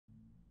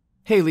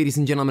Hey ladies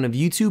and gentlemen of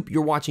YouTube,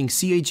 you're watching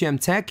CHM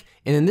Tech,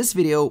 and in this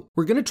video,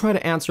 we're going to try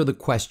to answer the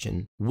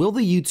question, will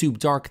the YouTube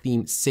dark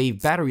theme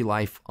save battery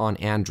life on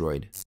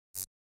Android?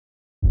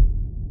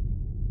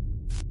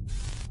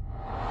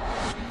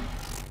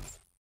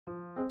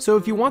 So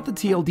if you want the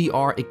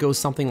TLDR, it goes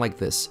something like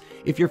this.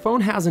 If your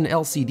phone has an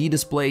LCD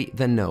display,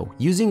 then no,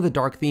 using the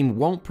dark theme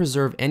won't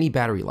preserve any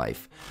battery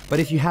life. But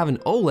if you have an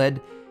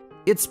OLED,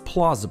 it's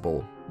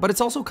plausible, but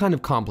it's also kind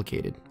of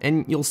complicated,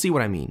 and you'll see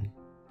what I mean.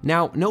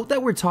 Now, note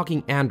that we're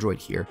talking Android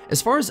here.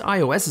 As far as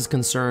iOS is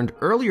concerned,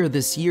 earlier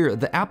this year,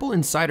 the Apple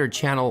Insider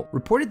channel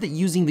reported that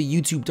using the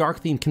YouTube dark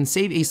theme can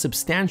save a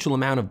substantial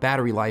amount of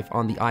battery life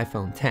on the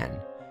iPhone X.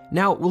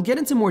 Now, we'll get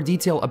into more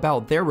detail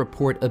about their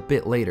report a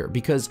bit later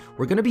because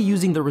we're going to be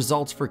using the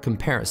results for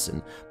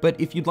comparison, but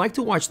if you'd like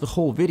to watch the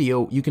whole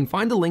video, you can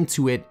find a link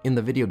to it in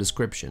the video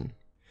description.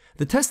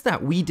 The tests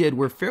that we did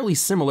were fairly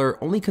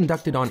similar, only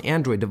conducted on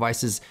Android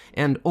devices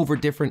and over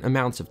different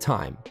amounts of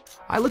time.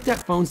 I looked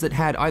at phones that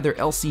had either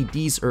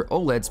LCDs or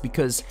OLEDs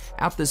because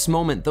at this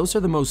moment, those are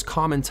the most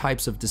common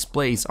types of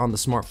displays on the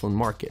smartphone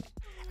market.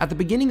 At the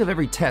beginning of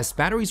every test,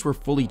 batteries were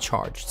fully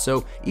charged,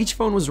 so each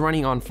phone was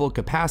running on full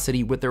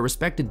capacity with their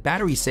respective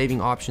battery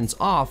saving options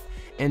off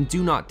and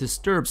do not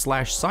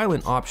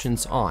disturb/silent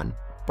options on.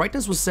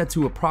 Brightness was set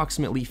to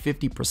approximately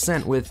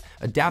 50% with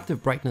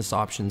adaptive brightness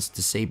options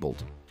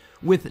disabled.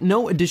 With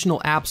no additional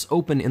apps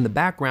open in the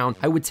background,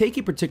 I would take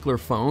a particular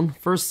phone,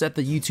 first set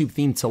the YouTube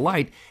theme to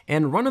light,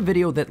 and run a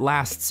video that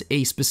lasts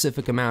a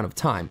specific amount of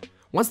time.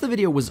 Once the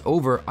video was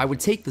over, I would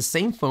take the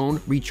same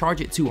phone,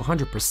 recharge it to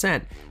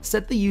 100%,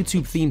 set the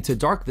YouTube theme to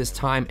dark this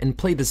time, and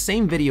play the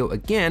same video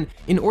again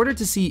in order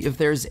to see if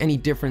there's any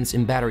difference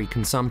in battery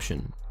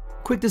consumption.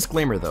 Quick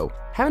disclaimer though,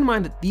 have in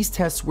mind that these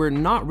tests were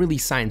not really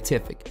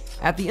scientific.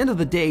 At the end of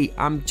the day,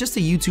 I'm just a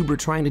YouTuber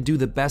trying to do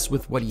the best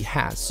with what he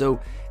has, so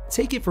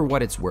take it for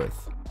what it's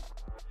worth.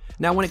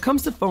 Now, when it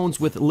comes to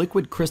phones with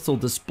liquid crystal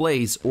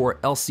displays or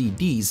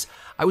LCDs,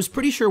 I was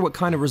pretty sure what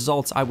kind of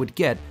results I would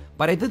get,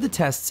 but I did the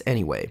tests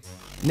anyway.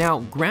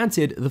 Now,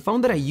 granted, the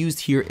phone that I used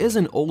here is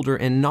an older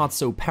and not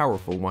so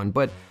powerful one,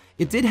 but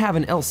it did have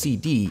an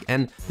LCD,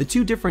 and the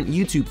two different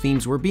YouTube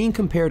themes were being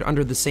compared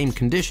under the same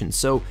conditions,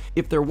 so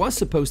if there was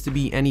supposed to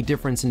be any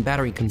difference in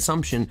battery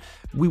consumption,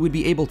 we would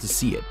be able to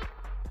see it.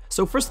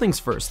 So first things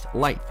first,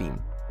 light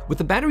theme. With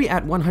the battery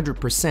at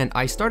 100%,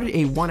 I started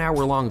a 1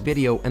 hour long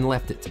video and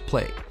left it to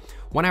play.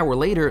 1 hour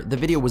later, the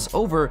video was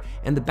over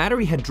and the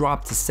battery had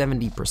dropped to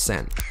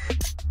 70%.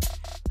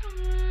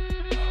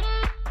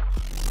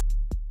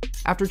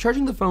 After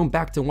charging the phone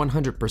back to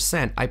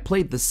 100%, I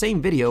played the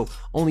same video,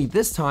 only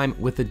this time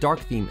with the dark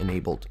theme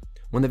enabled.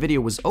 When the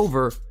video was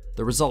over,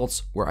 the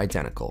results were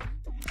identical.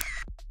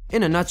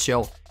 In a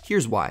nutshell,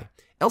 here's why.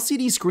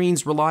 LCD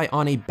screens rely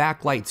on a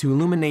backlight to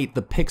illuminate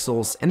the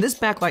pixels, and this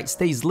backlight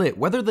stays lit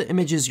whether the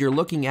images you're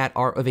looking at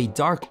are of a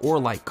dark or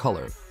light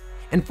color.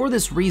 And for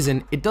this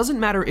reason, it doesn't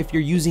matter if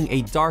you're using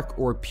a dark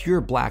or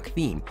pure black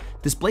theme.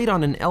 Displayed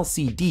on an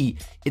LCD,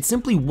 it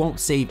simply won't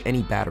save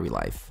any battery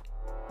life.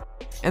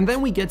 And then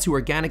we get to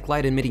organic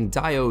light emitting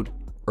diode,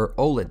 or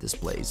OLED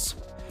displays.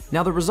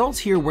 Now the results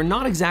here were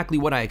not exactly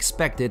what I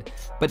expected,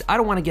 but I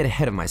don't want to get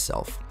ahead of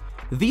myself.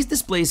 These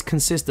displays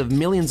consist of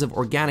millions of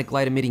organic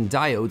light emitting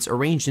diodes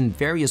arranged in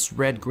various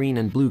red, green,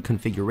 and blue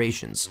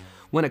configurations.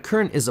 When a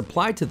current is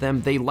applied to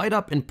them, they light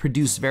up and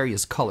produce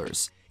various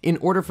colors. In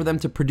order for them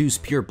to produce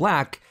pure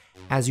black,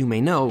 as you may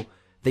know,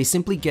 they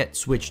simply get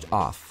switched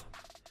off.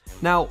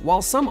 Now,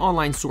 while some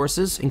online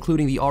sources,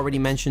 including the already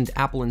mentioned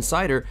Apple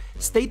Insider,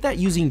 state that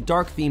using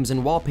dark themes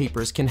and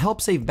wallpapers can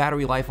help save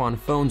battery life on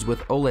phones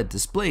with OLED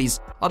displays,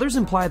 others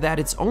imply that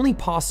it's only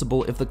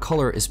possible if the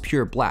color is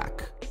pure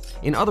black.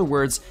 In other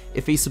words,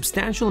 if a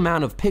substantial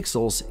amount of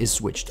pixels is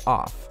switched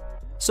off.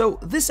 So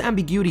this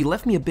ambiguity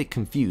left me a bit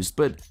confused,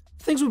 but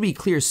things would be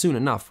clear soon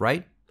enough,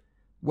 right?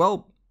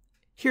 Well,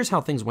 here's how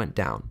things went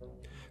down.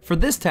 For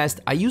this test,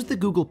 I used the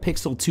Google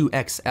Pixel 2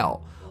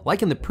 XL.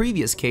 Like in the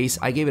previous case,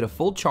 I gave it a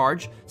full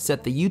charge,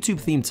 set the YouTube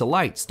theme to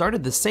light,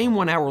 started the same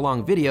 1 hour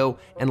long video,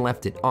 and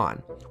left it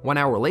on. 1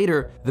 hour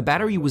later, the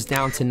battery was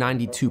down to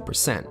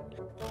 92%.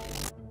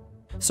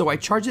 So I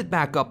charged it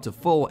back up to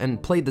full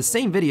and played the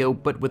same video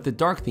but with the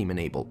dark theme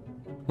enabled.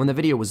 When the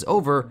video was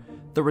over,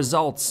 the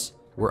results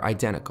were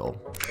identical.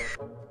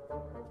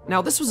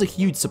 Now this was a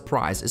huge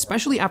surprise,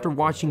 especially after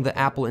watching the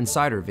Apple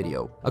Insider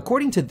video.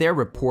 According to their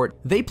report,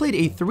 they played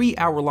a 3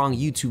 hour long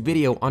YouTube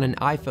video on an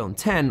iPhone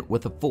X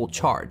with a full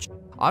charge.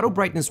 Auto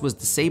brightness was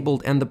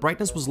disabled and the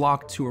brightness was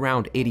locked to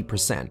around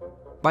 80%.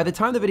 By the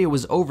time the video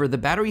was over, the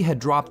battery had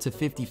dropped to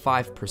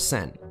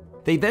 55%.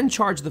 They then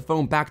charged the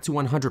phone back to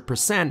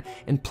 100%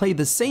 and played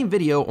the same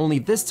video, only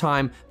this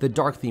time the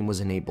dark theme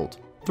was enabled.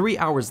 3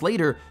 hours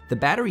later, the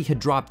battery had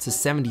dropped to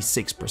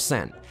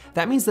 76%.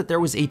 That means that there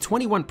was a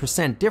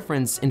 21%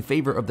 difference in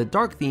favor of the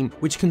dark theme,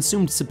 which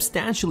consumed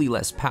substantially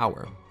less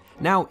power.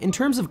 Now, in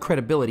terms of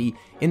credibility,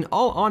 in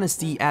all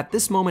honesty, at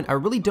this moment I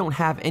really don't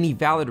have any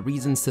valid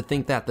reasons to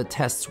think that the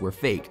tests were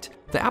faked.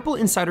 The Apple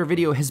Insider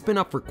video has been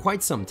up for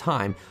quite some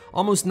time,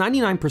 almost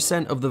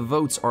 99% of the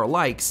votes are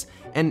likes,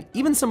 And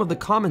even some of the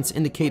comments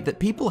indicate that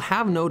people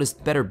have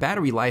noticed better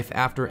battery life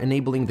after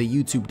enabling the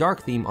YouTube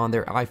dark theme on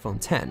their iPhone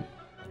 10.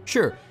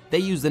 Sure, they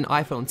used an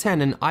iPhone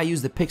 10 and I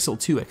used the Pixel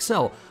 2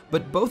 XL,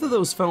 but both of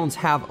those phones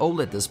have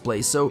OLED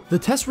displays, so the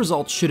test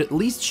results should at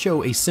least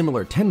show a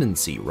similar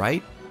tendency,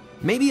 right?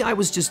 Maybe I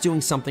was just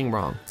doing something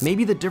wrong.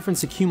 Maybe the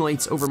difference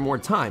accumulates over more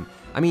time.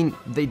 I mean,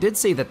 they did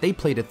say that they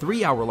played a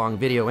 3-hour-long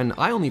video and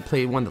I only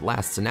played one that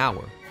lasts an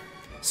hour.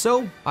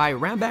 So I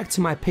ran back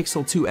to my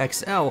Pixel 2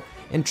 XL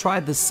and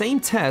tried the same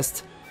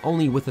test,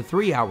 only with a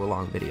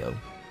 3-hour-long video.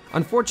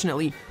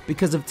 Unfortunately,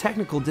 because of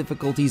technical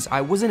difficulties, I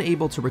wasn't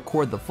able to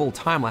record the full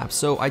time-lapse,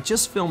 so I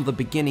just filmed the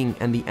beginning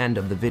and the end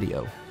of the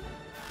video.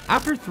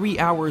 After 3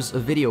 hours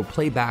of video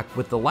playback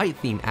with the light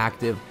theme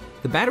active,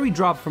 the battery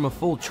dropped from a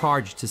full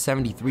charge to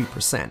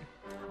 73%.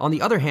 On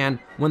the other hand,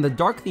 when the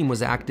dark theme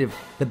was active,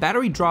 the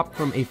battery dropped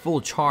from a full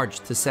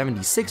charge to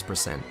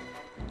 76%.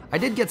 I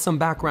did get some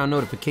background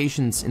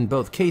notifications in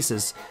both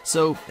cases,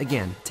 so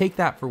again, take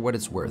that for what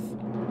it's worth.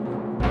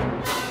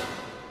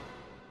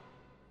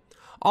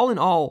 All in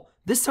all,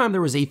 this time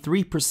there was a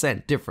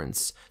 3%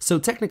 difference, so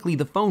technically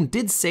the phone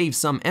did save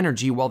some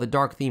energy while the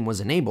dark theme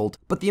was enabled,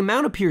 but the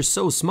amount appears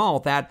so small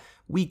that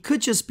we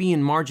could just be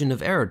in margin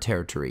of error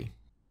territory.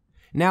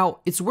 Now,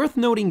 it's worth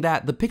noting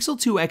that the Pixel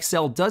 2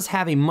 XL does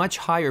have a much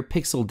higher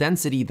pixel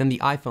density than the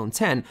iPhone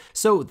 10,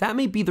 so that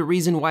may be the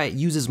reason why it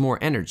uses more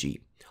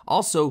energy.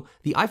 Also,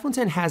 the iPhone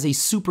 10 has a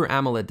Super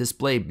AMOLED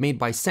display made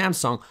by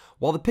Samsung,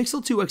 while the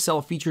Pixel 2 XL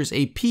features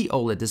a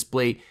POLED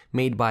display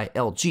made by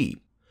LG.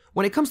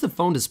 When it comes to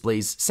phone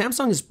displays,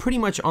 Samsung is pretty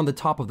much on the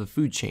top of the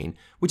food chain,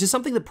 which is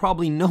something that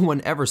probably no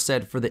one ever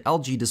said for the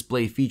LG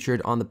display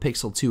featured on the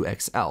Pixel 2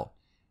 XL.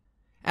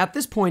 At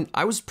this point,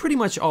 I was pretty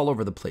much all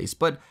over the place,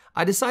 but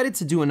I decided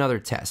to do another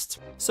test.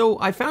 So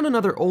I found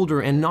another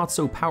older and not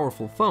so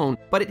powerful phone,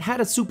 but it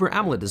had a Super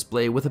AMOLED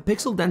display with a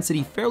pixel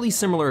density fairly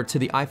similar to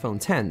the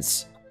iPhone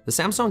 10's, the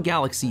Samsung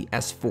Galaxy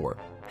S4.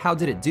 How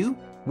did it do?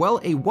 Well,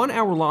 a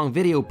 1-hour-long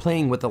video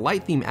playing with the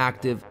light theme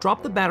active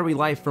dropped the battery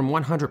life from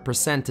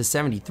 100% to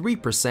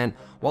 73%,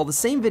 while the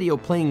same video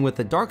playing with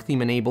the dark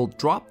theme enabled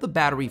dropped the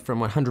battery from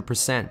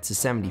 100% to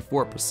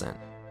 74%.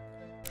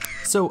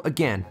 So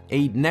again,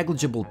 a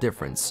negligible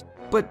difference.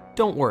 But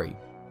don't worry,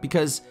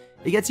 because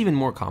it gets even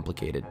more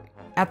complicated.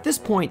 At this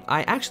point,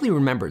 I actually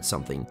remembered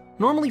something.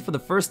 Normally for the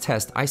first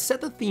test, I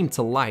set the theme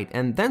to light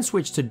and then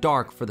switched to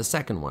dark for the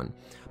second one.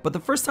 But the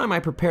first time I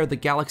prepared the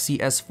Galaxy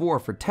S4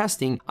 for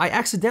testing, I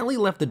accidentally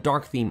left the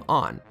dark theme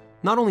on.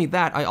 Not only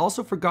that, I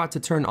also forgot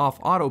to turn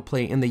off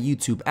autoplay in the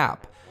YouTube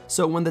app.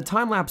 So when the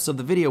time-lapse of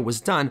the video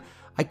was done,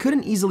 I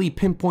couldn't easily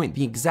pinpoint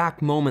the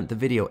exact moment the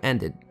video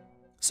ended.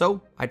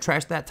 So I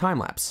trashed that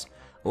time-lapse.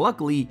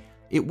 Luckily,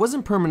 it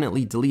wasn't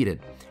permanently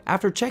deleted.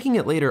 After checking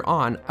it later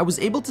on, I was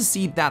able to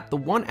see that the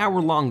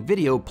 1-hour-long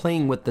video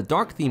playing with the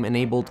dark theme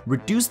enabled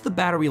reduced the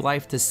battery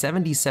life to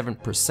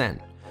 77%.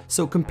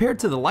 So compared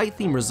to the light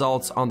theme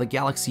results on the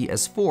Galaxy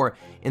S4,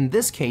 in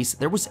this case,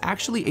 there was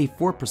actually a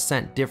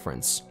 4%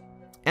 difference.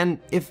 And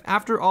if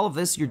after all of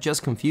this you're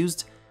just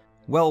confused,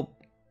 well,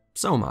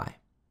 so am I.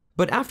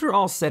 But after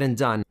all said and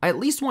done, I at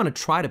least want to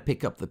try to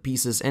pick up the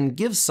pieces and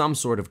give some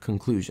sort of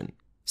conclusion.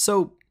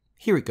 So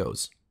here it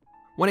goes.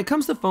 When it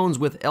comes to phones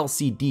with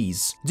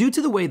LCDs, due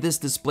to the way this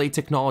display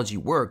technology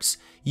works,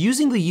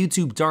 using the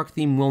YouTube dark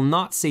theme will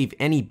not save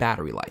any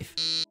battery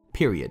life.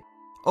 Period.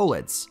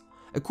 OLEDs.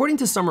 According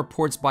to some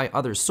reports by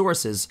other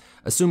sources,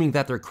 assuming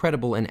that they're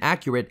credible and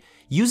accurate,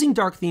 using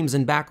dark themes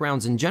and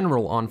backgrounds in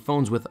general on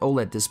phones with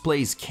OLED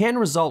displays can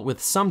result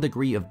with some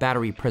degree of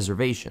battery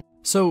preservation.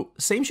 So,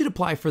 same should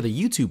apply for the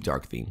YouTube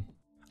dark theme.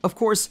 Of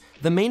course,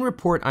 the main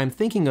report I'm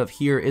thinking of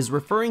here is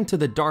referring to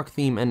the dark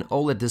theme and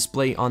OLED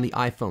display on the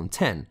iPhone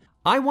 10.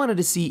 I wanted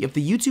to see if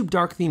the YouTube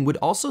dark theme would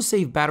also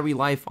save battery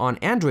life on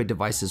Android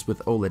devices with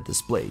OLED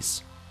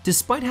displays.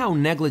 Despite how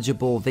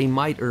negligible they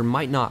might or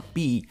might not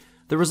be,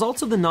 the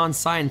results of the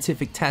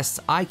non-scientific tests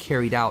I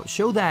carried out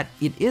show that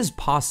it is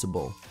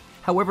possible.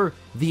 However,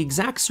 the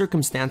exact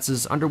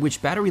circumstances under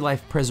which battery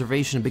life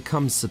preservation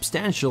becomes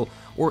substantial,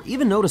 or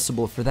even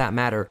noticeable for that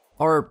matter,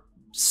 are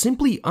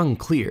simply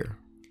unclear.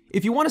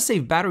 If you want to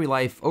save battery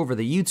life over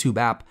the YouTube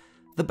app,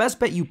 the best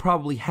bet you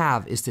probably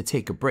have is to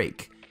take a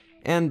break.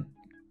 And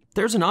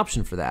there's an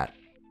option for that.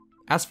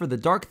 As for the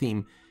dark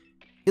theme,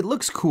 it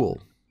looks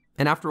cool.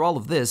 And after all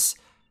of this,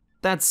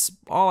 that's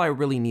all I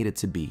really need it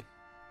to be.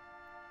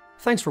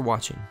 Thanks for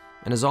watching,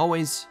 and as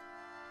always,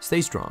 stay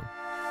strong.